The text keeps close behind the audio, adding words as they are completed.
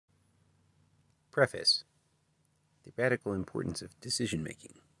Preface. The radical importance of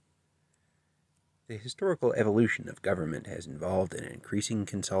decision-making. The historical evolution of government has involved an increasing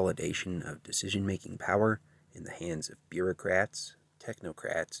consolidation of decision-making power in the hands of bureaucrats,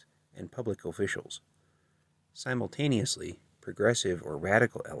 technocrats, and public officials. Simultaneously, progressive or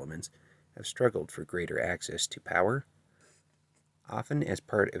radical elements have struggled for greater access to power, often as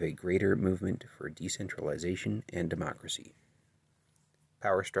part of a greater movement for decentralization and democracy.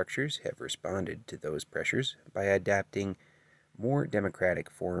 Power structures have responded to those pressures by adapting more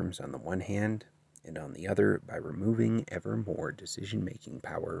democratic forms on the one hand, and on the other by removing ever more decision-making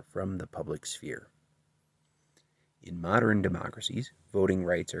power from the public sphere. In modern democracies, voting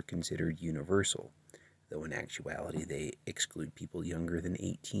rights are considered universal, though in actuality they exclude people younger than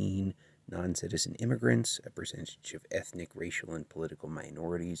 18, non-citizen immigrants, a percentage of ethnic, racial, and political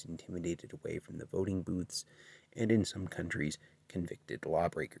minorities intimidated away from the voting booths, and in some countries, convicted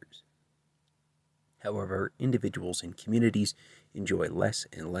lawbreakers. However, individuals and communities enjoy less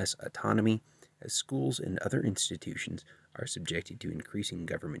and less autonomy as schools and other institutions are subjected to increasing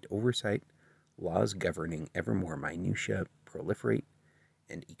government oversight, laws governing ever more minutiae proliferate,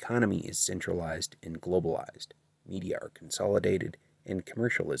 and economy is centralized and globalized, media are consolidated, and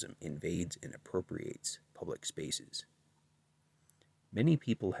commercialism invades and appropriates public spaces. Many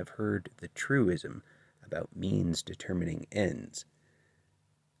people have heard the truism about means determining ends,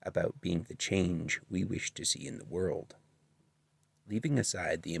 about being the change we wish to see in the world. Leaving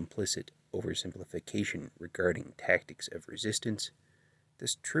aside the implicit oversimplification regarding tactics of resistance,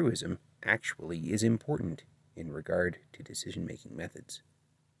 this truism actually is important in regard to decision-making methods.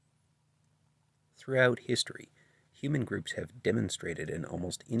 Throughout history, human groups have demonstrated an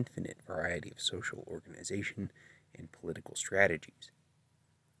almost infinite variety of social organization and political strategies.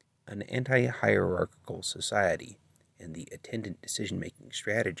 An anti-hierarchical society and the attendant decision-making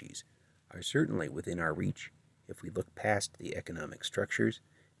strategies are certainly within our reach if we look past the economic structures,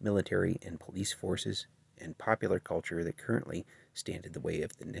 military and police forces, and popular culture that currently stand in the way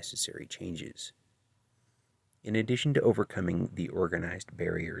of the necessary changes. In addition to overcoming the organized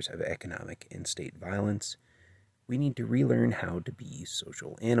barriers of economic and state violence, we need to relearn how to be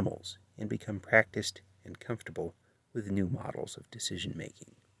social animals and become practiced and comfortable with new models of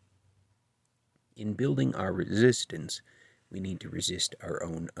decision-making. In building our resistance, we need to resist our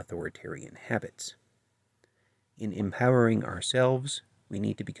own authoritarian habits. In empowering ourselves, we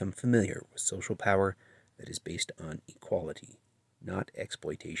need to become familiar with social power that is based on equality, not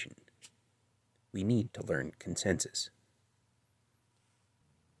exploitation. We need to learn consensus.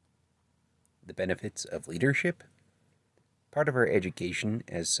 The benefits of leadership. Part of our education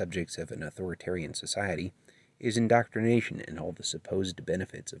as subjects of an authoritarian society is indoctrination in all the supposed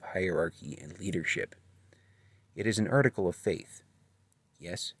benefits of hierarchy and leadership. It is an article of faith.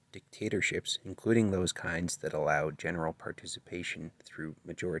 Yes, dictatorships, including those kinds that allow general participation through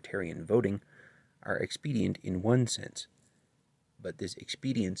majoritarian voting, are expedient in one sense, but this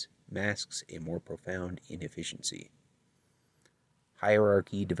expedience masks a more profound inefficiency.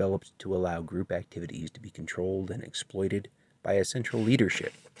 Hierarchy developed to allow group activities to be controlled and exploited by a central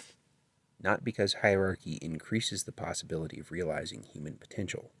leadership, not because hierarchy increases the possibility of realizing human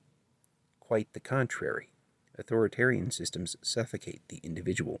potential. Quite the contrary. Authoritarian systems suffocate the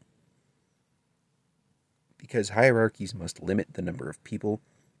individual. Because hierarchies must limit the number of people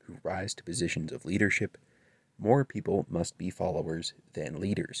who rise to positions of leadership, more people must be followers than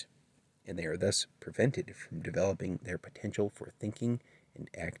leaders, and they are thus prevented from developing their potential for thinking and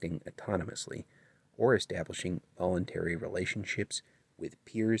acting autonomously or establishing voluntary relationships with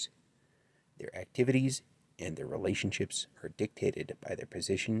peers. Their activities and their relationships are dictated by their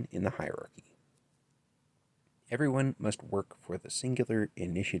position in the hierarchy. Everyone must work for the singular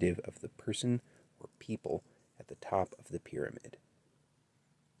initiative of the person or people at the top of the pyramid.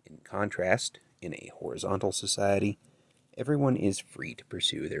 In contrast, in a horizontal society, everyone is free to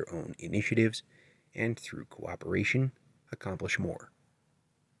pursue their own initiatives and, through cooperation, accomplish more.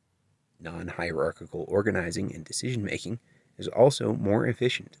 Non-hierarchical organizing and decision-making is also more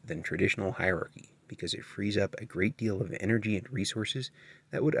efficient than traditional hierarchy because it frees up a great deal of energy and resources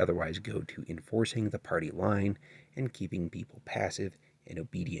that would otherwise go to enforcing the party line and keeping people passive and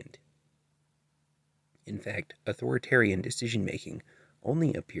obedient. In fact, authoritarian decision-making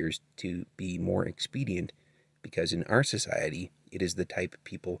only appears to be more expedient because in our society it is the type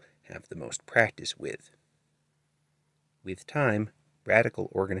people have the most practice with. With time,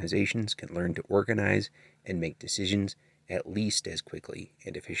 radical organizations can learn to organize and make decisions at least as quickly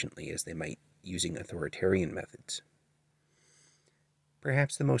and efficiently as they might using authoritarian methods.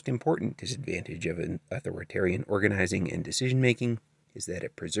 Perhaps the most important disadvantage of an authoritarian organizing and decision-making is that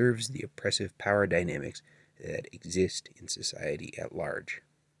it preserves the oppressive power dynamics that exist in society at large.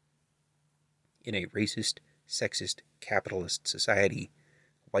 In a racist, sexist, capitalist society,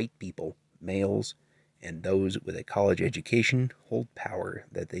 white people, males, and those with a college education hold power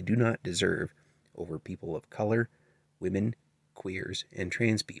that they do not deserve over people of color, women, queers, and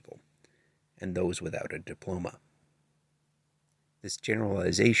trans people, and those without a diploma. This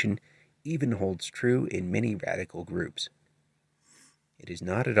generalization even holds true in many radical groups. It is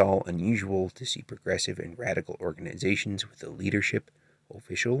not at all unusual to see progressive and radical organizations with a leadership,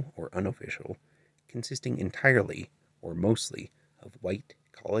 official or unofficial, consisting entirely or mostly of white,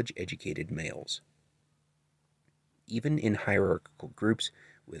 college-educated males. Even in hierarchical groups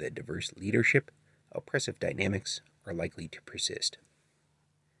with a diverse leadership, oppressive dynamics are likely to persist.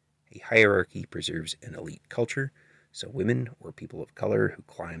 A hierarchy preserves an elite culture, so women or people of color who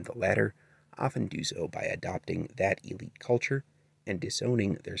climb the ladder often do so by adopting that elite culture and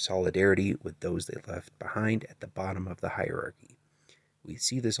disowning their solidarity with those they left behind at the bottom of the hierarchy. We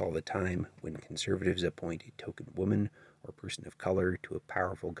see this all the time when conservatives appoint a token woman or person of color to a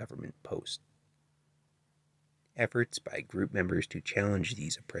powerful government post. Efforts by group members to challenge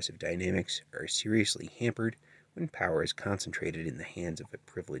these oppressive dynamics are seriously hampered when power is concentrated in the hands of a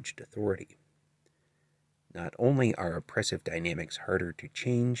privileged authority. Not only are oppressive dynamics harder to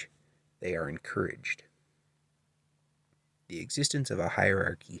change, they are encouraged. The existence of a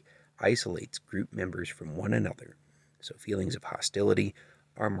hierarchy isolates group members from one another, so feelings of hostility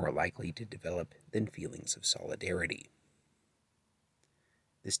are more likely to develop than feelings of solidarity.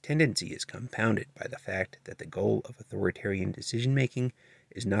 This tendency is compounded by the fact that the goal of authoritarian decision-making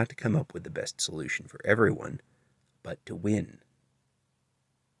is not to come up with the best solution for everyone, but to win.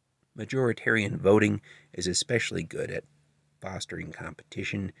 Majoritarian voting is especially good at fostering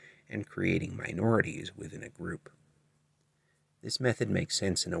competition and creating minorities within a group. This method makes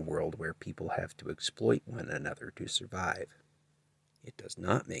sense in a world where people have to exploit one another to survive. It does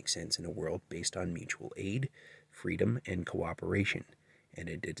not make sense in a world based on mutual aid, freedom, and cooperation, and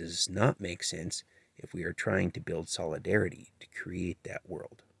it does not make sense if we are trying to build solidarity to create that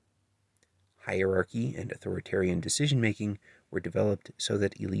world. Hierarchy and authoritarian decision-making were developed so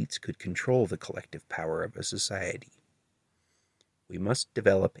that elites could control the collective power of a society. We must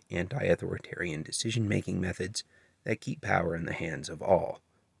develop anti-authoritarian decision-making methods that keep power in the hands of all,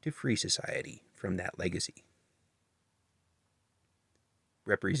 to free society from that legacy.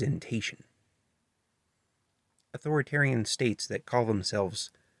 Representation. Authoritarian states that call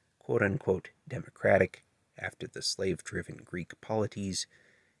themselves quote-unquote democratic, after the slave-driven Greek polities,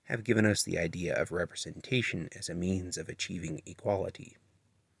 have given us the idea of representation as a means of achieving equality.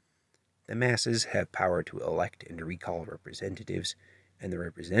 The masses have power to elect and recall representatives, and the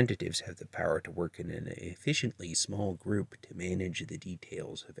representatives have the power to work in an efficiently small group to manage the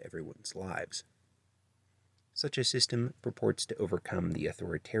details of everyone's lives. Such a system purports to overcome the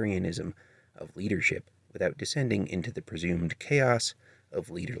authoritarianism of leadership without descending into the presumed chaos of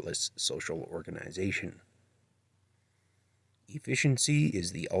leaderless social organization. Efficiency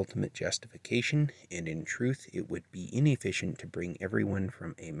is the ultimate justification, and in truth it would be inefficient to bring everyone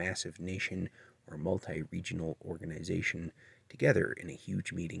from a massive nation or multi-regional organization together in a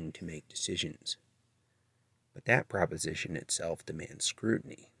huge meeting to make decisions. But that proposition itself demands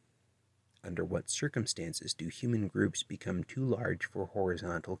scrutiny. Under what circumstances do human groups become too large for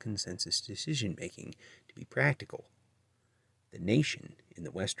horizontal consensus decision-making to be practical? The nation, in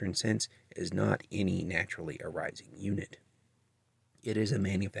the Western sense, is not any naturally arising unit. It is a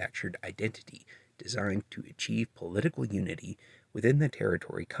manufactured identity designed to achieve political unity within the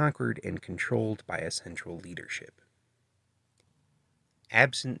territory conquered and controlled by a central leadership.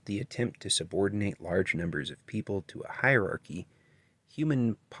 Absent the attempt to subordinate large numbers of people to a hierarchy,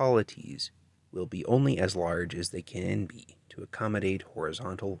 human polities will be only as large as they can be to accommodate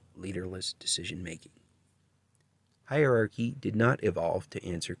horizontal, leaderless decision-making. Hierarchy did not evolve to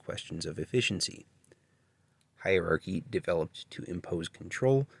answer questions of efficiency. Hierarchy developed to impose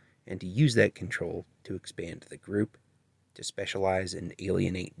control and to use that control to expand the group, to specialize and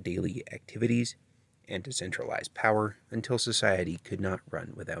alienate daily activities, and to centralize power until society could not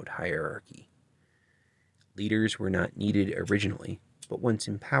run without hierarchy. Leaders were not needed originally, but once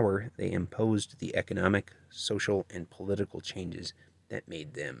in power, they imposed the economic, social, and political changes that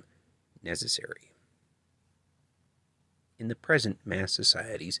made them necessary. In the present mass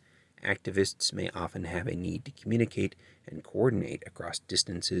societies, activists may often have a need to communicate and coordinate across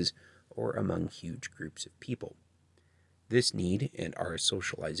distances or among huge groups of people. This need and our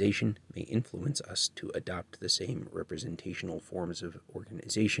socialization may influence us to adopt the same representational forms of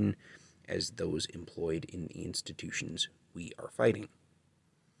organization as those employed in the institutions we are fighting.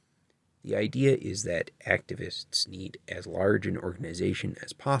 The idea is that activists need as large an organization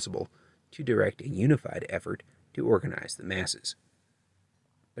as possible to direct a unified effort to organize the masses.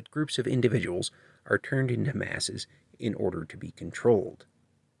 But groups of individuals are turned into masses in order to be controlled.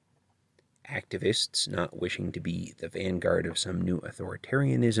 Activists, not wishing to be the vanguard of some new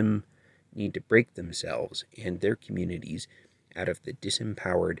authoritarianism, need to break themselves and their communities out of the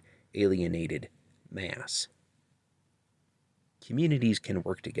disempowered, alienated mass. Communities can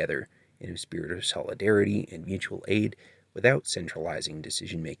work together in a spirit of solidarity and mutual aid without centralizing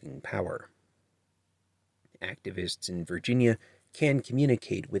decision-making power. Activists in Virginia can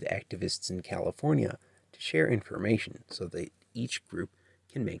communicate with activists in California to share information so that each group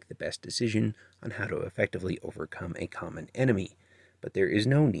can make the best decision on how to effectively overcome a common enemy, but there is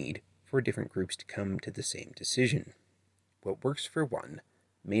no need for different groups to come to the same decision. What works for one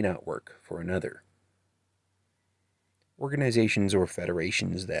may not work for another. Organizations or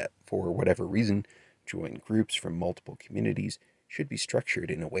federations that, for whatever reason, join groups from multiple communities should be structured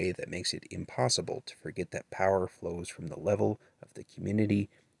in a way that makes it impossible to forget that power flows from the level of the community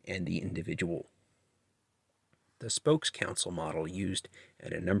and the individual. The spokes council model used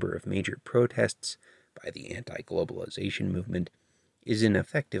at a number of major protests by the anti-globalization movement is an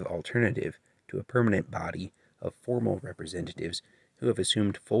effective alternative to a permanent body of formal representatives who have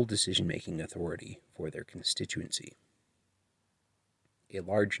assumed full decision-making authority for their constituency. A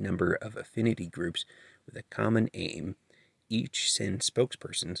large number of affinity groups with a common aim each send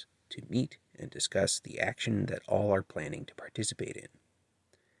spokespersons to meet and discuss the action that all are planning to participate in.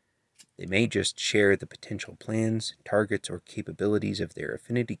 They may just share the potential plans, targets, or capabilities of their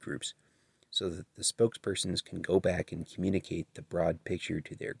affinity groups so that the spokespersons can go back and communicate the broad picture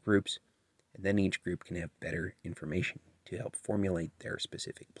to their groups, and then each group can have better information to help formulate their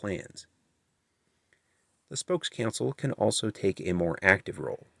specific plans. The spokes council can also take a more active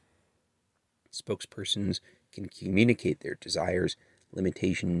role. Spokespersons can communicate their desires,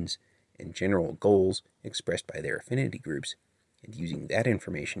 limitations, and general goals expressed by their affinity groups, and using that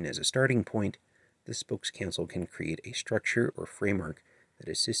information as a starting point, the spokes council can create a structure or framework that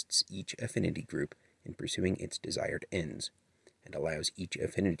assists each affinity group in pursuing its desired ends, and allows each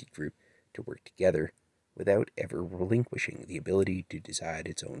affinity group to work together without ever relinquishing the ability to decide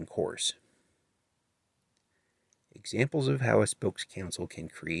its own course. Examples of how a spokes council can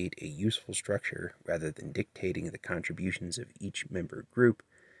create a useful structure rather than dictating the contributions of each member group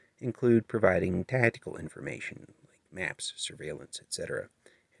include providing tactical information like maps, surveillance, etc.,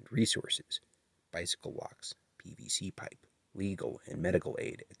 and resources, bicycle locks, PVC pipe, legal and medical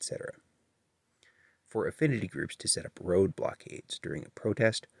aid, etc. For affinity groups to set up road blockades during a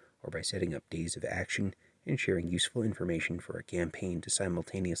protest or by setting up days of action and sharing useful information for a campaign to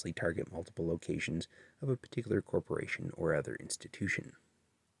simultaneously target multiple locations of a particular corporation or other institution.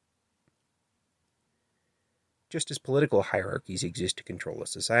 Just as political hierarchies exist to control a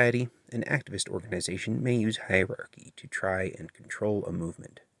society, an activist organization may use hierarchy to try and control a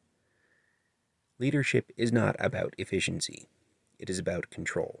movement. Leadership is not about efficiency. It is about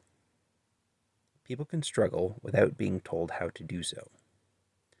control. People can struggle without being told how to do so.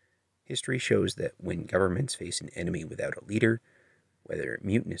 History shows that when governments face an enemy without a leader, whether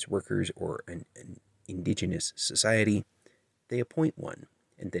mutinous workers or an indigenous society, they appoint one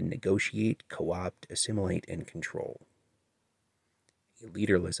and then negotiate, co-opt, assimilate, and control. A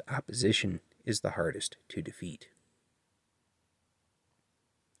leaderless opposition is the hardest to defeat.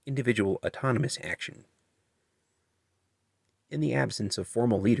 Individual autonomous action. In the absence of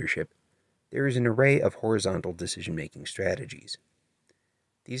formal leadership, there is an array of horizontal decision-making strategies.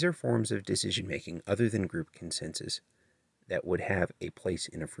 These are forms of decision-making other than group consensus that would have a place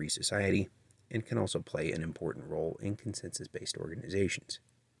in a free society and can also play an important role in consensus-based organizations.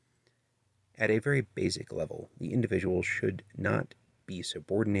 At a very basic level, the individual should not be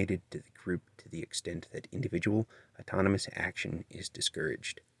subordinated to the group to the extent that individual autonomous action is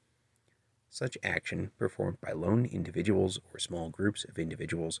discouraged. Such action, performed by lone individuals or small groups of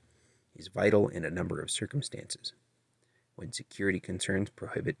individuals, is vital in a number of circumstances. When security concerns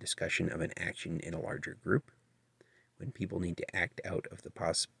prohibit discussion of an action in a larger group, when people need to act out of the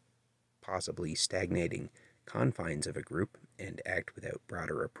possibly stagnating confines of a group and act without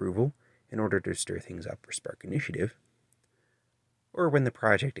broader approval in order to stir things up or spark initiative, or when the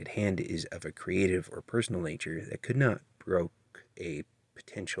project at hand is of a creative or personal nature that could not brook a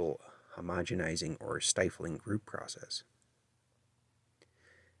potential homogenizing or stifling group process.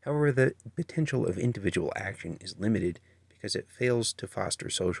 However, the potential of individual action is limited because it fails to foster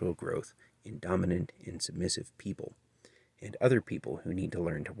social growth in dominant and submissive people and other people who need to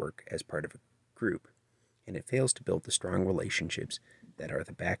learn to work as part of a group, and it fails to build the strong relationships that are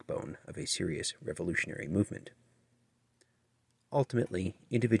the backbone of a serious revolutionary movement. Ultimately,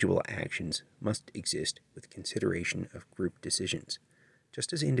 individual actions must exist with consideration of group decisions,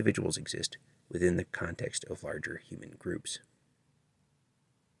 just as individuals exist within the context of larger human groups.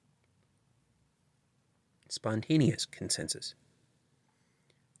 Spontaneous consensus.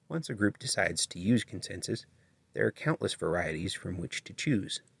 Once a group decides to use consensus, there are countless varieties from which to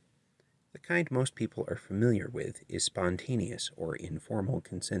choose. The kind most people are familiar with is spontaneous or informal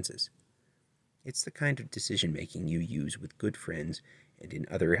consensus. It's the kind of decision-making you use with good friends and in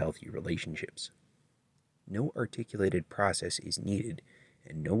other healthy relationships. No articulated process is needed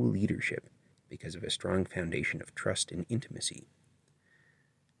and no leadership because of a strong foundation of trust and intimacy.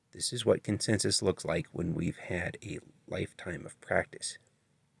 This is what consensus looks like when we've had a lifetime of practice.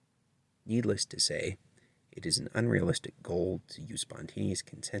 Needless to say, it is an unrealistic goal to use spontaneous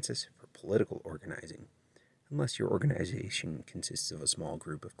consensus for political organizing, unless your organization consists of a small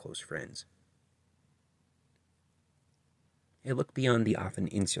group of close friends. A look beyond the often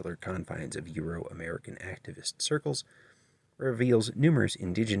insular confines of Euro-American activist circles reveals numerous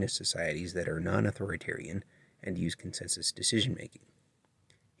indigenous societies that are non-authoritarian and use consensus decision-making.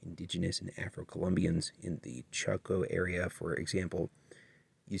 Indigenous and Afro-Colombians in the Chaco area, for example,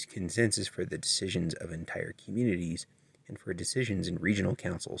 use consensus for the decisions of entire communities and for decisions in regional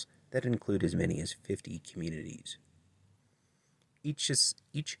councils that include as many as 50 communities. Each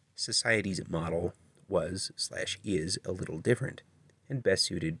society's model was/is a little different and best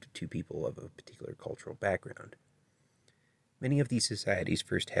suited to people of a particular cultural background. Many of these societies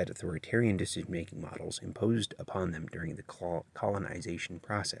first had authoritarian decision-making models imposed upon them during the colonization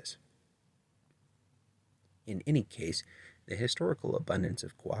process. In any case, the historical abundance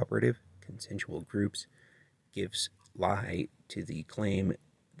of cooperative, consensual groups gives lie to the claim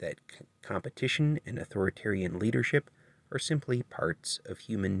that competition and authoritarian leadership are simply parts of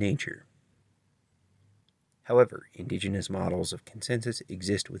human nature. However, indigenous models of consensus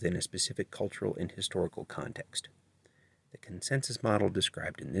exist within a specific cultural and historical context. The consensus model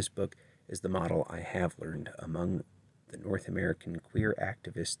described in this book is the model I have learned among the North American queer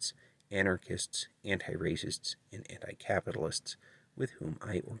activists, anarchists, anti-racists, and anti-capitalists with whom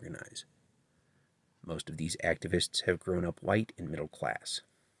I organize. Most of these activists have grown up white and middle class.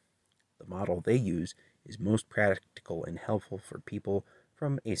 The model they use is most practical and helpful for people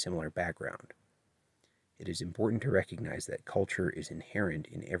from a similar background. It is important to recognize that culture is inherent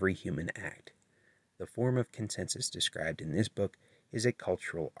in every human act. The form of consensus described in this book is a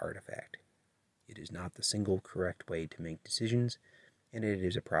cultural artifact. It is not the single correct way to make decisions, and it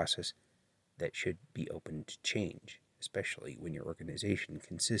is a process that should be open to change, especially when your organization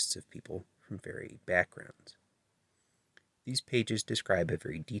consists of people from varied backgrounds. These pages describe a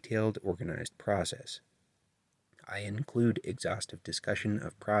very detailed, organized process. I include exhaustive discussion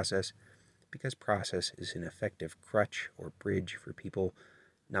of process because process is an effective crutch or bridge for people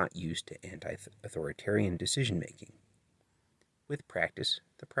not used to anti-authoritarian decision-making. With practice,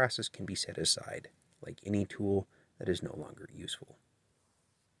 the process can be set aside, like any tool that is no longer useful.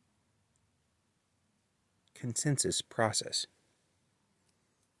 Consensus process.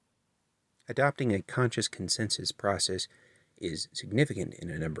 Adopting a conscious consensus process is significant in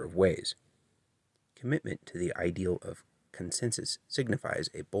a number of ways. Commitment to the ideal of consensus signifies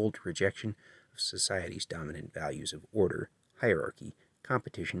a bold rejection of society's dominant values of order, hierarchy,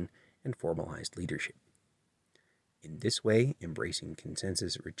 competition, and formalized leadership. In this way, embracing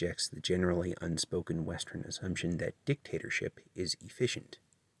consensus rejects the generally unspoken Western assumption that dictatorship is efficient,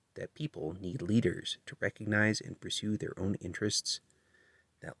 that people need leaders to recognize and pursue their own interests,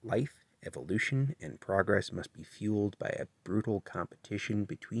 that life, evolution, and progress must be fueled by a brutal competition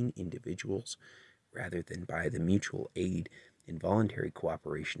between individuals rather than by the mutual aid and voluntary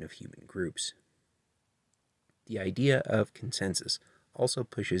cooperation of human groups. The idea of consensus also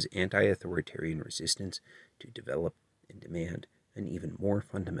pushes anti-authoritarian resistance to develop and demand an even more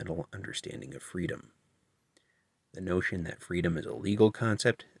fundamental understanding of freedom. The notion that freedom is a legal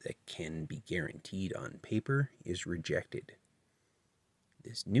concept that can be guaranteed on paper is rejected.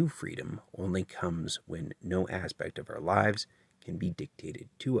 This new freedom only comes when no aspect of our lives can be dictated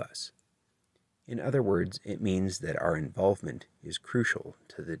to us. In other words, it means that our involvement is crucial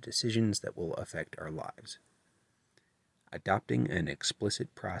to the decisions that will affect our lives. Adopting an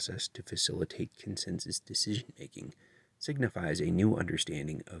explicit process to facilitate consensus decision-making signifies a new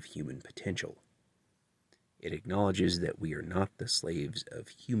understanding of human potential. It acknowledges that we are not the slaves of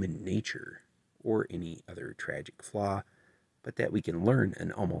human nature or any other tragic flaw, but that we can learn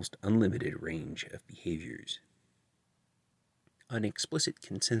an almost unlimited range of behaviors. An explicit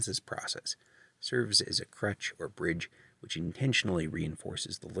consensus process serves as a crutch or bridge which intentionally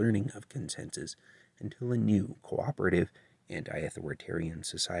reinforces the learning of consensus until a new, cooperative, anti-authoritarian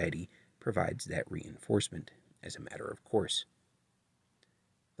society provides that reinforcement as a matter of course.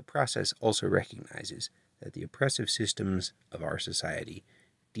 The process also recognizes that the oppressive systems of our society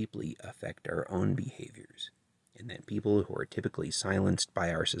deeply affect our own behaviors, and that people who are typically silenced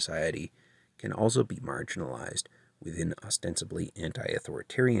by our society can also be marginalized within ostensibly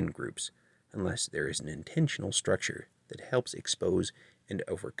anti-authoritarian groups unless there is an intentional structure that helps expose and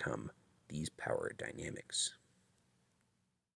overcome these power dynamics.